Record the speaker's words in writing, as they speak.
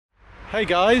Hey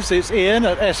guys, it's Ian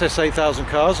at SS8000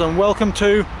 Cars and welcome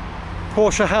to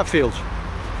Porsche Hatfield.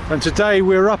 And today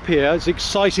we're up here, it's an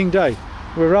exciting day.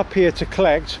 We're up here to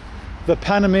collect the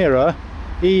Panamera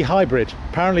E-Hybrid.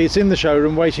 Apparently it's in the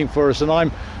showroom waiting for us, and I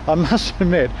must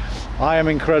admit, I am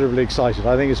incredibly excited.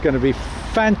 I think it's going to be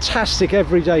a fantastic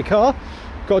everyday car.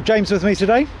 Got James with me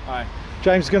today. Hi.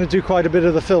 James is going to do quite a bit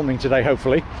of the filming today,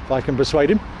 hopefully, if I can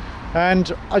persuade him. And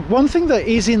one thing that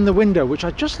is in the window, which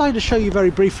I'd just like to show you very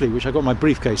briefly, which I got my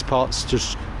briefcase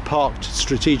just parked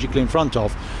strategically in front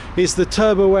of, is the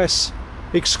Turbo S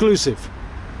exclusive.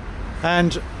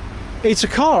 And it's a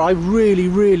car I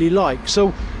really like, so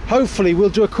hopefully we'll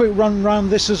do a quick run around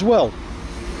this as well.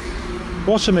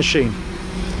 What a machine.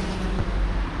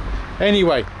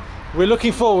 Anyway, we're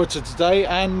looking forward to today,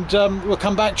 and we'll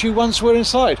come back to you once we're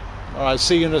inside. All right,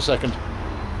 see you in a second.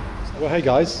 Well, hey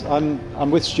guys, I'm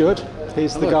with Stuart.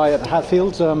 He's the guy at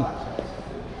Hatfield.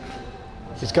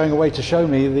 He's going away to show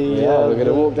me the we're going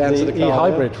to walk down to the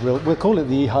car E-Hybrid. We'll call it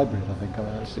the E-Hybrid, I think.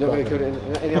 You're not going to call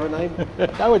it any other name?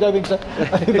 No, I don't think so.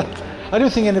 I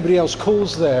don't think anybody else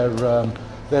calls their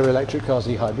electric cars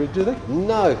E-Hybrid, do they?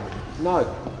 No.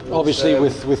 Obviously,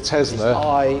 with Tesla.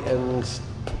 I and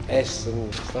S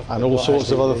and stuff. And all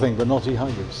sorts of other things, but not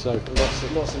E-hybrids. So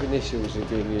lots of initials are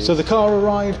being used. So the car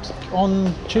arrived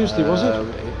on Tuesday, was it?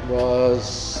 It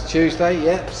was Tuesday,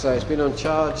 yep. So it's been on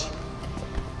charge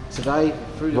today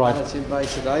through the balancing bay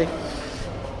today,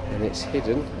 and it's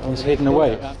hidden. It's hidden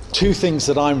away. Two things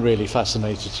that I'm really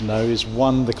fascinated to know is,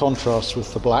 one, the contrast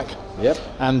with the black. Yep.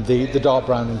 And the dark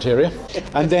brown interior.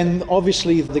 And then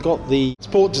obviously they got the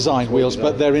sport design wheels,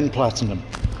 but they're in platinum.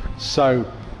 So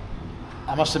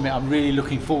I must admit, I'm really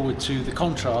looking forward to the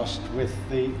contrast with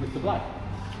the black.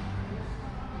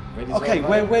 Okay,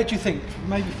 where do you think?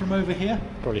 Maybe from over here?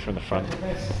 Probably from the front.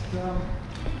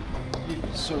 You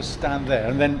sort of stand there,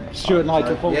 and then Stuart and I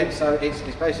can probably... Yeah, so it's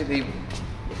basically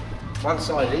one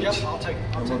side each, Yep, I'll take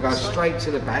and we'll go straight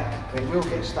to the back. It will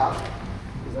get stuck,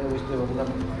 because they always do on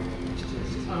another way.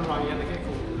 Oh right, yeah, they get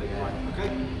caught. Right,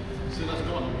 okay. So that's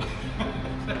gone.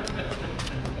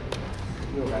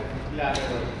 Okay. Yeah.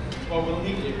 Well, we'll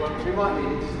need it, won't we? We might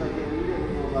need it to make it a little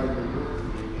more local.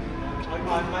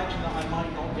 I imagine that I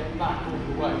might not get back all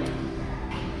the way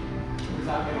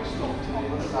without getting stopped.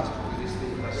 That's probably this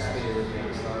thing, that's steer again,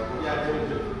 so... Yeah, we'll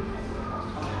do.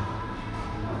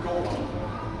 I've got one.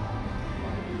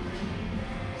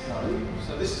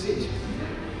 So this is it.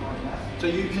 So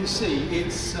you can see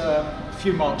it's a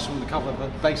few marks from the cover, but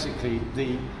basically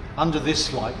under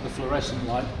this light, the fluorescent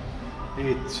light,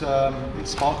 it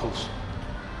sparkles.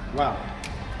 Wow.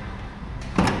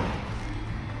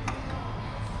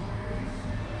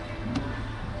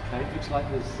 Okay, looks like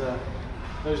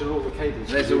those are all the cables.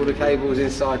 There's all the cables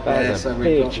inside there. So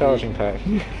we've got charging pack.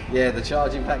 Yeah, the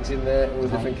charging pack's in there, all the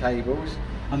different cables.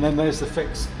 And then there's the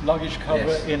fixed luggage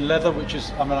cover in leather, which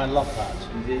is, I mean, I love that.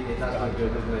 Indeed, it does look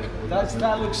good, doesn't it?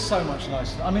 That looks so much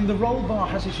nicer. I mean, the roll bar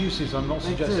has its uses, I'm not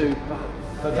suggesting.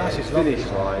 But that is finish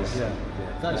wise. Yeah,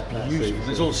 that is beautiful.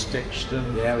 It's all stitched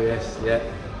and... Yeah.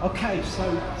 Okay,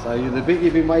 so you're the bit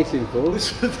you've been waiting for.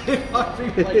 this is the thing I've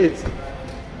been waiting for.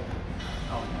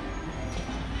 Oh.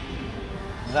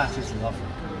 That is lovely.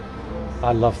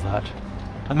 I love that.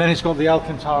 And then it's got the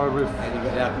Alcantara roof. And you've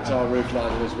got the Alcantara roof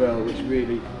liner as well, which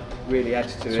really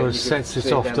adds to it. Sort of sets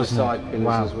it off, doesn't it? Side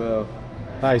pillars as well.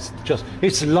 That is just,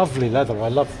 it's lovely leather. I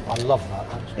love that.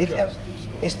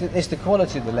 It's the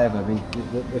quality of the leather. I mean,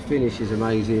 the finish is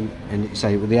amazing, and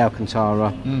say with the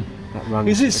Alcantara, that runs.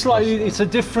 Is it slightly?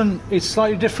 It's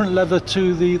slightly different leather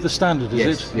to the standard,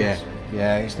 is it? Yes.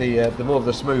 Yeah. It's the more of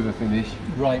the smoother finish,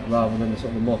 right, rather than the sort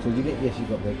of the mottled. You've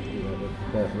got the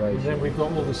perforation. And then we've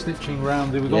got all the stitching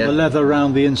around. We've got the leather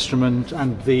around the instrument,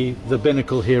 and the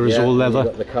binnacle here is all leather.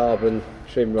 You've got the carbon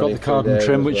trim running. Got the carbon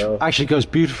trim, which well. actually goes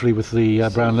beautifally with the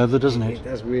brown leather, doesn't it? It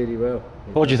does really well.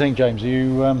 What do you think, James?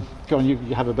 You go on. You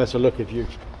have a better look if you.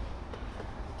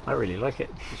 I really like it.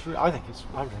 I think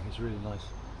it's really nice.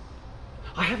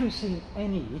 I haven't seen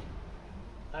any.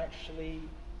 Actually,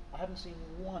 I haven't seen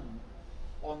one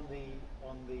on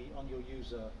your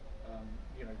user,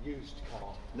 used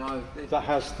car. No. That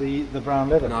has the brown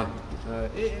leather. No.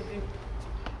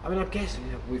 I mean, I'm guessing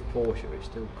with Porsche it's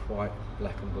still quite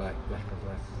black and black.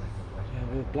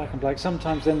 Yeah, with black and black.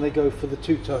 Sometimes then they go for the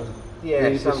two-tone. Yeah,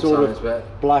 the sometimes, sort of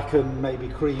but black and maybe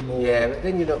cream. Or yeah, but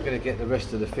then you're not going to get the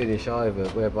rest of the finish either.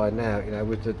 Whereby now,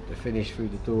 with the finish through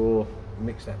the door,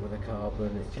 mix that with the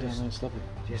carbon, it's lovely.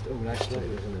 Just all adds to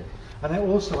it, doesn't it? And then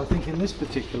also, I think in this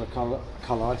particular colour,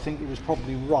 I think it was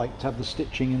probably right to have the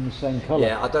stitching in the same colour.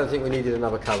 Yeah, I don't think we needed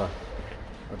another colour.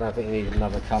 I don't think we needed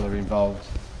another colour involved.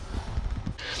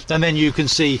 And then you can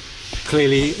see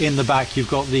clearly in the back you've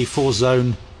got the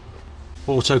 4-zone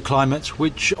auto climate,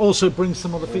 which also brings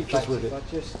some other features with it.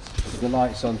 The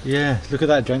lights on. Yeah, look at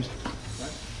that, James.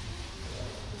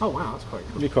 Oh wow, that's quite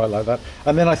cool. You quite like that.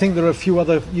 And then I think there are a few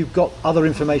other, you've got other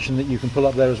information that you can pull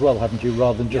up there as well, haven't you,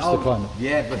 rather than just the climate?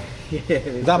 Yeah, but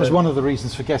That was one of the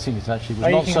reasons for getting it, actually, was Oh,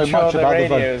 you not can so control much the about the radio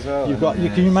vote. as well, You've got,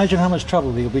 can you imagine how much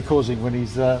trouble he'll be causing when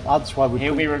he's, that's why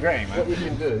He'll be regretting what that. you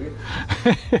can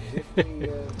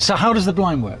do. So how does the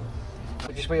blind work?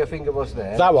 Just where your finger was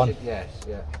there. That one? Yes,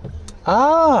 yeah.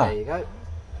 Ah! There you go.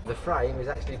 The frame is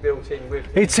actually built in with.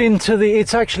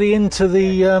 It's actually into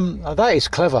the, oh, that is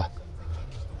clever.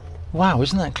 Wow,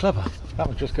 isn't that clever? That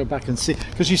would just go back and see,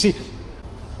 because you see,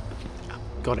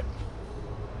 got it.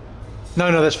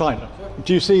 No, that's fine.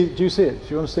 Do you see it? Do you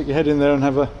want to stick your head in there and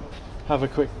have a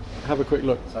quick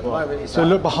look? So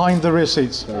look behind the rear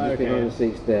seats. So looking on the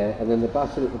seats there, and then the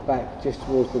button at the back just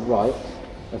towards the right.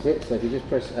 That's it. So if you just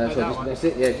press, that's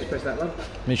it. Yeah, just press that one.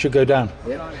 And it should go down.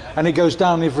 Yeah. And it goes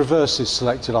down if reverse is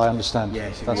selected. I understand.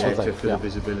 Yes, that's what they. for the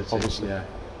visibility. Obviously. Yeah.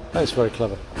 That's very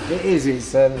clever. It is.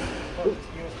 It's.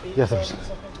 Yeah. Thanks.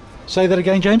 Say that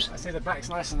again, James. I say the back's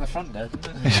nice and the front does.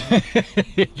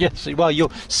 Yes. Well, you're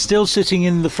still sitting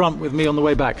in the front with me on the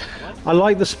way back. I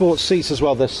like the sports seats as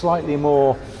well. They're slightly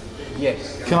more.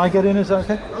 Yes. Can I get in? Is that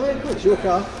okay? Oh, yeah, it's your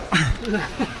car.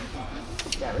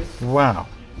 Wow.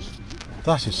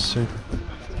 That is super.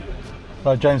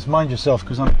 Right, James, mind yourself,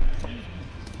 because I'm.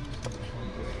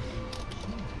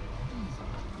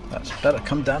 That's better.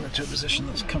 Come down into a position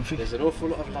that's comfy. There's an awful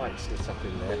lot of lights lit up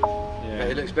in there. Yeah. But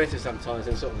it looks better sometimes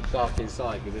than sort of dark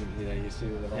inside, because you see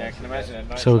all the lights. Yeah, I can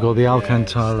imagine it. So we've got the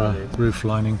Alcantara stunning. roof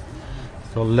lining.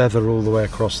 Got leather all the way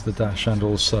across the dash, and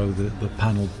also the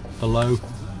panel below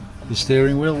the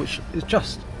steering wheel, which is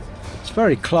it's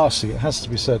very classy. It has to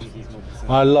be said.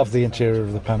 I love the interior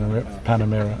of the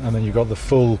Panamera, and then you've got the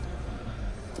full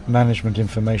management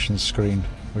information screen,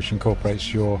 which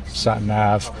incorporates your sat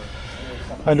nav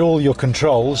and all your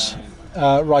controls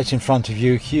right in front of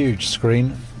you. Huge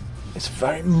screen. It's a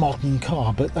very modern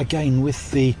car, but again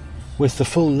with the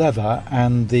full leather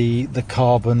and the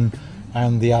carbon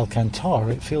and the Alcantara,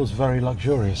 it feels very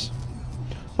luxurious.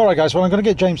 All right, guys. Well, I'm going to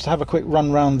get James to have a quick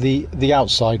run round the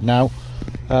outside now.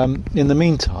 In the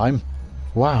meantime.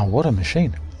 Wow, what a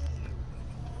machine.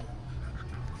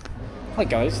 Hi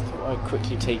guys, I'll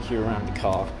quickly take you around the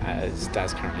car as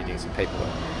Dad's currently doing some paperwork.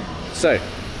 So,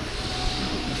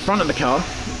 front of the car,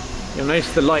 you'll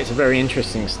notice the lights are very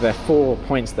interesting. So there are 4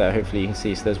 points there, hopefully you can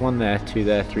see. So there's 1 there, 2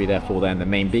 there, 3 there, 4 there, and the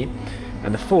main beam.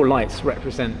 And the 4 lights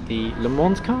represent the Le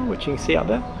Mans car, which you can see up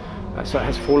there. So it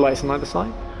has 4 lights on either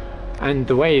side. And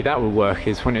the way that would work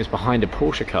is when it was behind a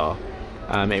Porsche car,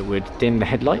 it would dim the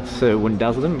headlights so it wouldn't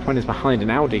dazzle them. When it's behind an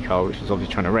Audi car, which was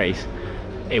obviously trying to race,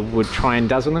 it would try and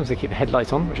dazzle them to keep the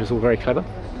headlights on, which is all very clever.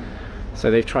 So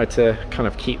they've tried to kind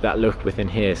of keep that look within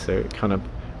here, so it kind of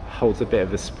holds a bit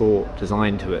of a sport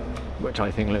design to it, which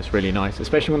I think looks really nice,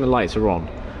 especially when the lights are on.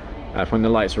 When the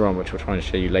lights are on, which we'll try and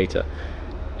show you later,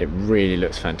 it really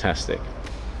looks fantastic.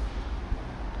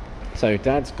 So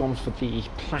Dad's gone for the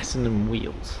platinum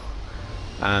wheels.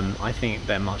 I think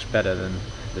they're much better than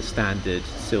the standard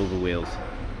silver wheels.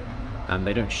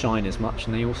 They don't shine as much,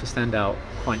 and they also stand out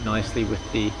quite nicely with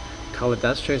the colour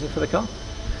Dad's chosen for the car.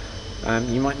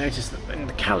 You might notice that in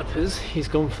the calipers he's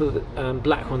gone for the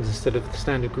black ones instead of the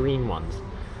standard green ones,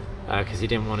 because he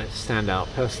didn't want it to stand out.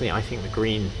 Personally, I think the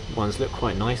green ones look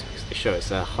quite nice because they show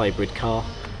it's a hybrid car,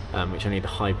 which only the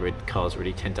hybrid cars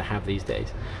really tend to have these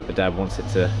days. But Dad wants it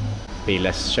to be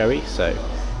less showy, so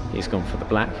he's gone for the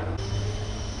black.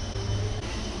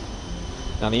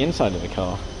 Now the inside of the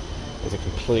car is a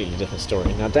completely different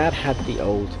story. Now Dad had the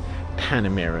old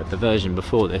Panamera, the version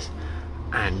before this,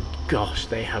 and gosh,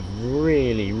 they have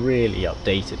really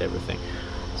updated everything.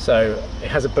 So it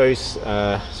has a Bose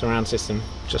surround system,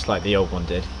 just like the old one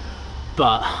did.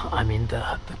 But I mean,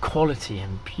 the quality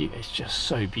and beauty is just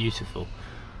so beautiful.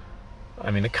 I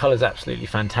mean, the colour's absolutely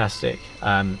fantastic.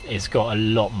 It's got a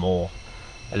lot more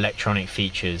electronic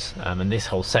features, and this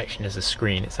whole section is a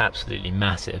screen. It's absolutely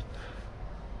massive.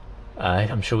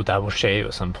 I'm sure Dad will show you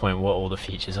at some point what all the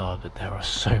features are, but there are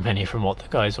so many from what the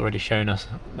guy's already shown us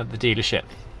at the dealership.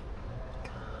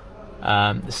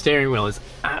 The steering wheel is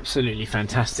absolutely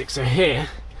fantastic. So here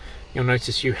you'll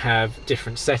notice you have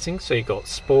different settings. So you've got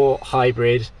sport,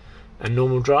 hybrid and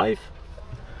normal drive.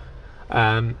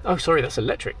 Oh sorry, that's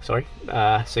electric, sorry.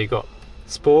 So you've got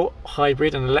sport,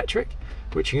 hybrid and electric,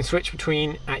 which you can switch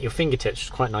between at your fingertips, which is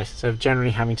quite nice, instead of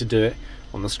generally having to do it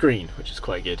on the screen, which is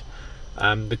quite good.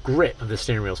 The grip of the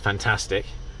steering wheel is fantastic,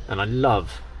 and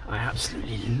I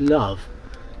absolutely love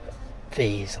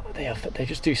these, they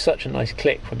just do such a nice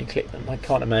click when you click them. I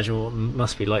can't imagine what it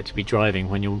must be like to be driving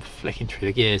when you're flicking through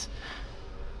the gears.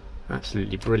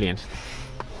 Absolutely brilliant.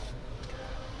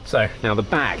 So now the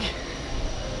back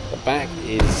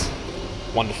is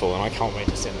wonderful, and I can't wait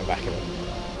to sit in the back of it.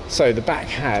 So the back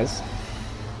has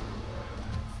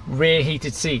rear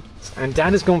heated seats, and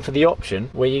Dad has gone for the option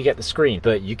where you get the screen,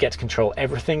 but you get to control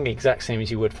everything the exact same as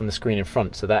you would from the screen in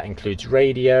front. So that includes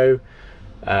radio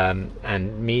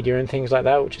and media and things like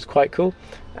that, which is quite cool.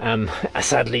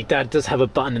 Sadly, Dad does have a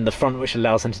button in the front which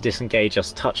allows him to disengage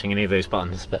us touching any of those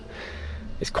buttons, but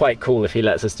it's quite cool if he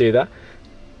lets us do that.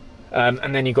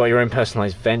 And then you've got your own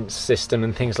personalised vent system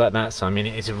and things like that, so I mean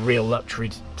it is a real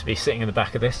luxury to be sitting in the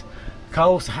back of this. The car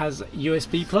also has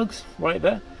USB plugs right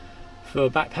there for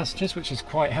back passengers, which is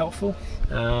quite helpful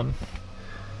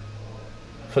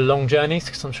for long journeys,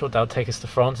 because I'm sure Dad will take us to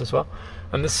France as well.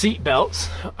 And the seat belts,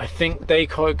 I think they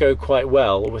go quite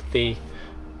well with the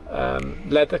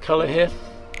leather colour here.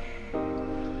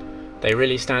 They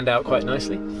really stand out quite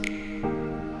nicely.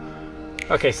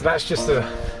 Okay, so that's just a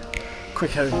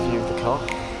quick overview of the car.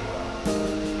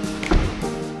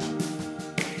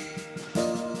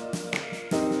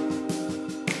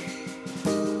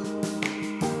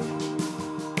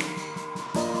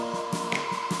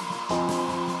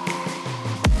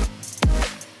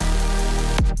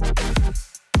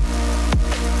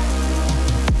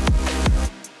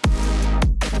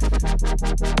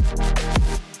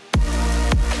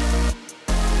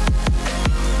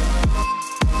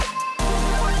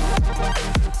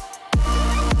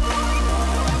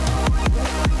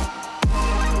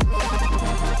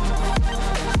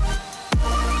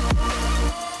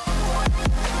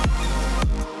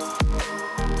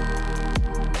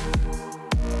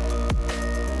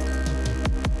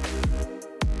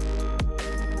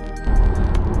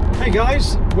 Hey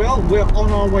guys, well, we're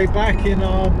on our way back in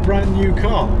our brand new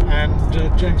car,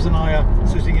 and James and I are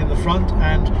sitting in the front,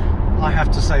 and I have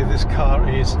to say this car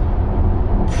is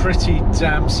pretty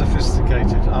damn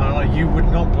sophisticated. You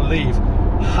would not believe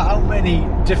how many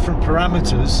different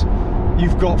parameters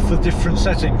you've got for different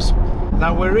settings.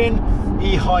 Now we're in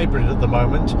E-Hybrid at the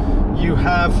moment. You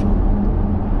have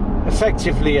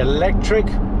effectively electric,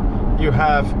 you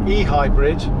have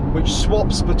E-Hybrid, which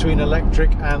swaps between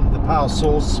electric and the power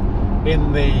source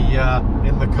in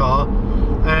the car,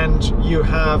 and you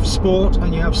have Sport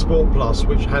and you have Sport Plus,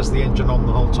 which has the engine on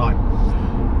the whole time.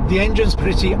 The engine's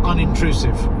pretty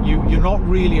unintrusive. You're not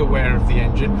really aware of the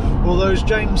engine, although as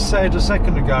James said a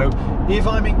second ago, if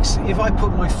I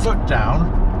put my foot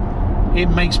down, it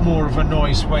makes more of a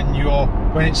noise when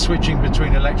it's switching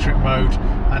between electric mode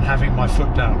and having my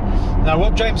foot down. Now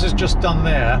what James has just done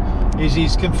there is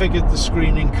he's configured the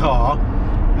screen in car,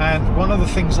 and one of the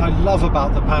things I love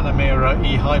about the Panamera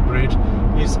E-Hybrid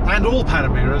is, and all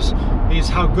Panameras, is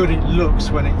how good it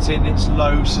looks when it's in its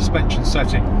low suspension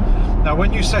setting. Now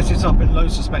when you set it up in low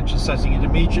suspension setting, it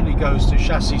immediately goes to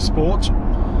chassis sport,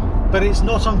 but it's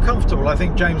not uncomfortable. I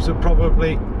think James would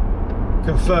probably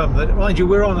confirm that, mind you,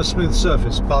 we're on a smooth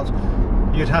surface, but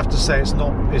you'd have to say it's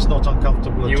not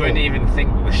uncomfortable at all. You wouldn't even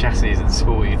think the chassis is in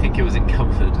sport, you think it was in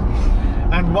comfort.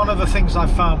 And one of the things I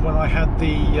found when I had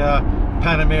the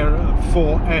Panamera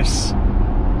 4S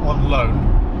on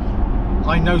loan,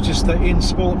 I noticed that in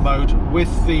sport mode with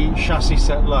the chassis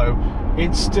set low,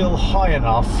 it's still high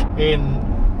enough in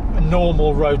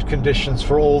normal road conditions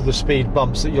for all the speed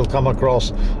bumps that you'll come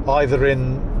across either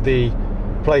in the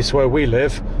place where we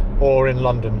live or in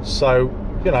London. So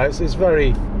you know, it's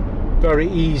very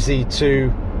easy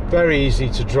to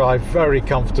drive, very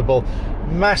comfortable,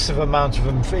 massive amount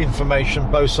of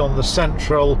information both on the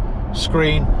central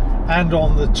screen and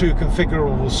on the two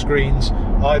configurable screens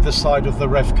either side of the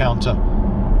rev counter.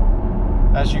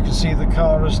 As you can see, the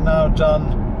car has now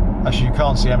done, actually you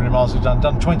can't see how many miles it's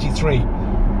done 23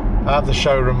 at the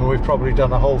showroom, and we've probably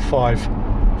done a whole 5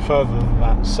 further than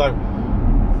that. So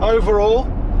overall,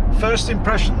 first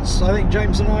impressions, I think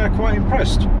James and I are quite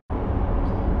impressed.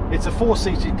 It's a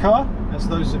 4-seated car, as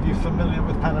those of you familiar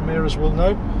with Panameras will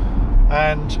know,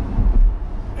 and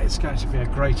it's going to be a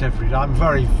great everyday. I'm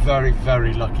very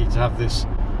lucky to have this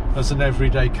as an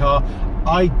everyday car.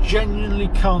 I genuinely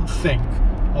can't think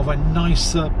of a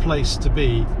nicer place to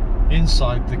be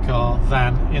inside the car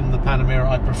than in the Panamera.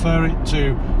 I prefer it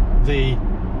to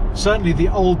certainly the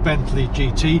old Bentley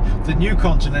GT. The new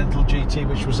Continental GT,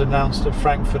 which was announced at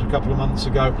Frankfurt a couple of months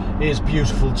ago, is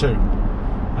beautiful too.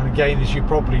 And again, as you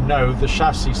probably know, the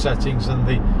chassis settings and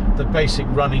the basic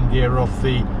running gear of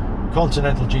the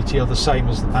Continental GT are the same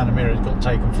as the Panamera. It got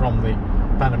taken from the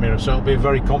Panamera, so it'll be a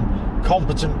very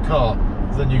competent car,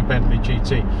 the new Bentley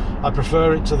GT. I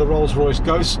prefer it to the Rolls-Royce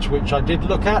Ghost, which I did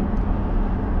look at,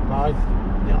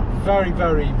 Very,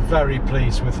 very, very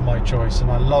pleased with my choice, and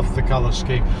I love the colour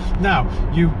scheme. Now,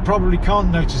 you probably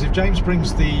can't notice, if James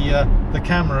brings the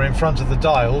camera in front of the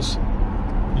dials,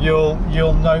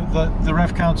 you'll note that the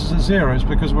rev counter's at zeros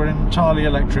because we're in entirely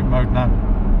electric mode now.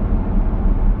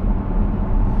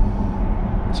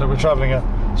 So we're travelling at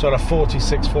sort of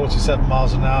 46, 47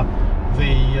 miles an hour.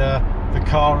 The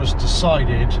car has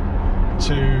decided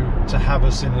to have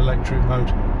us in electric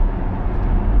mode,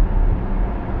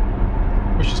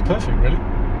 which is perfect, really.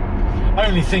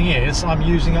 Only thing is, I'm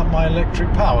using up my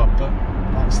electric power, but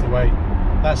that's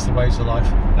the ways of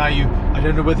life. Now, I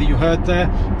don't know whether you heard there,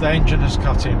 the engine has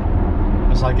cut in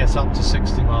as I get up to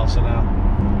 60 miles an hour.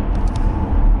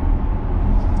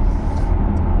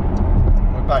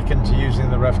 We're back into using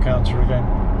the rev counter again.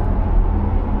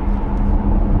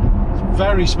 It's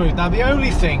very smooth. Now, the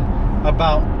only thing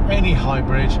about any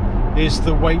hybrid is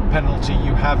the weight penalty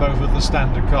you have over the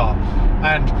standard car,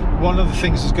 and one of the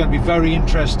things that's going to be very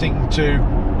interesting to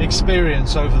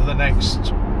experience over the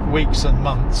next weeks and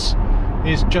months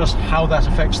is just how that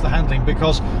affects the handling,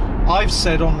 because I've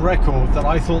said on record that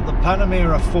I thought the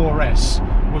Panamera 4S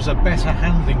was a better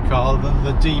handling car than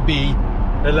the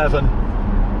DB11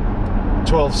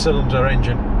 12-cylinder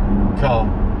engine car.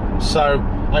 So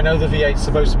I know the V8 is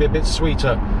supposed to be a bit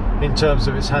sweeter in terms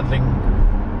of its handling,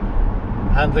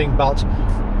 but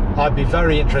I'd be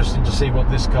very interested to see what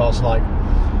this car's like.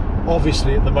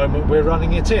 Obviously at the moment we're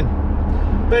running it in.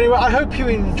 But anyway, I hope you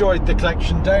enjoyed the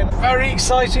collection day. Very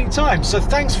exciting time. So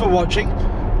thanks for watching.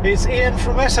 It's Ian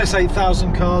from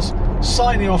SS8000 Cars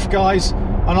signing off, guys,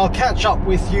 and I'll catch up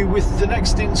with you with the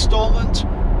next instalment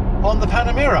on the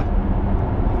Panamera.